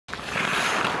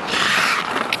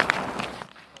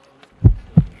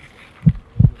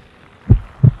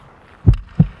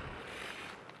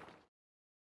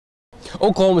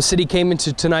Oklahoma City came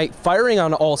into tonight firing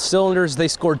on all cylinders. They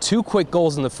scored 2 quick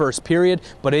goals in the first period,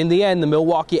 but in the end, the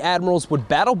Milwaukee Admirals would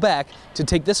battle back to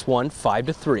take this one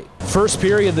 5-3. First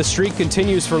period, the streak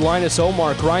continues for Linus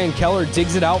Omark. Ryan Keller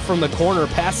digs it out from the corner,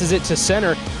 passes it to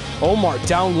center. Omark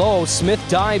down low, Smith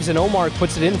dives, and Omark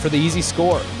puts it in for the easy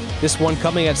score. This one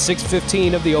coming at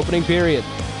 6:15 of the opening period.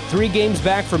 3 games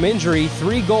back from injury,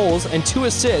 3 goals and 2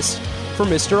 assists for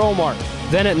Mr. Omark.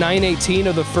 Then at 9:18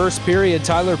 of the first period,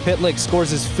 Tyler Pitlick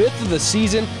scores his 5th of the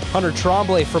season. Hunter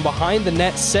Tremblay from behind the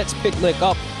net sets Pitlick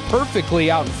up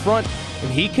perfectly out in front, and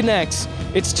he connects.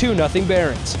 It's 2-0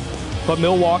 Barons. But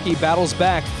Milwaukee battles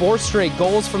back. 4 straight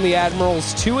goals from the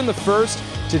Admirals, 2 in the first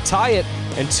to tie it,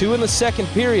 and 2 in the second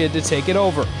period to take it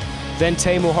over. Then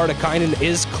Teemu Hartikainen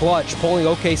is clutch, pulling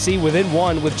OKC within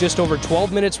 1 with just over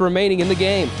 12 minutes remaining in the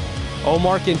game.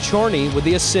 Omark and Chorney with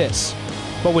the assists.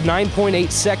 But with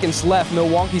 9.8 seconds left,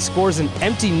 Milwaukee scores an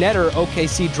empty netter.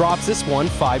 OKC drops this one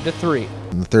 5-3.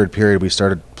 In the third period, we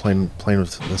started playing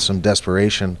with some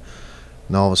desperation,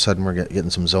 and all of a sudden we're getting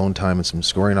some zone time and some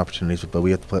scoring opportunities, but we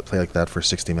have to play like that for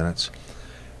 60 minutes.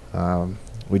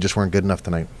 We just weren't good enough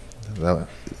tonight.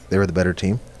 They were the better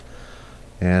team,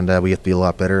 and we have to be a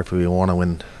lot better if we want to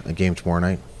win a game tomorrow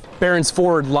night. Barons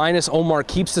forward Linus Omark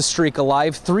keeps the streak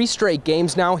alive. 3 straight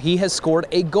games now, he has scored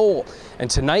a goal, and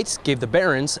tonight gave the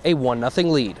Barons a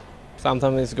 1-0 lead.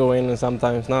 Sometimes it's going and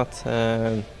sometimes not,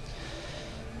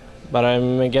 but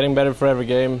I'm getting better for every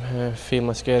game. I feel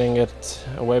my skating it's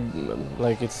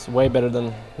way better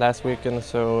than last weekend,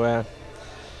 so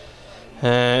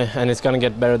and it's gonna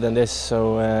get better than this.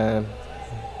 So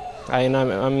I'm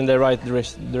in the right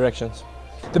directions.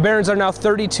 The Barons are now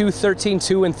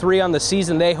 32-13-2-3 on the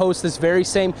season. They host this very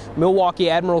same Milwaukee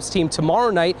Admirals team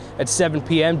tomorrow night at 7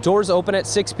 p.m. Doors open at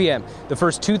 6 p.m. The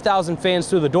first 2,000 fans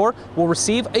through the door will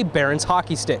receive a Barons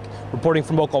hockey stick. Reporting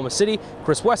from Oklahoma City,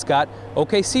 Chris Wescott,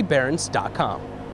 OKCBarons.com.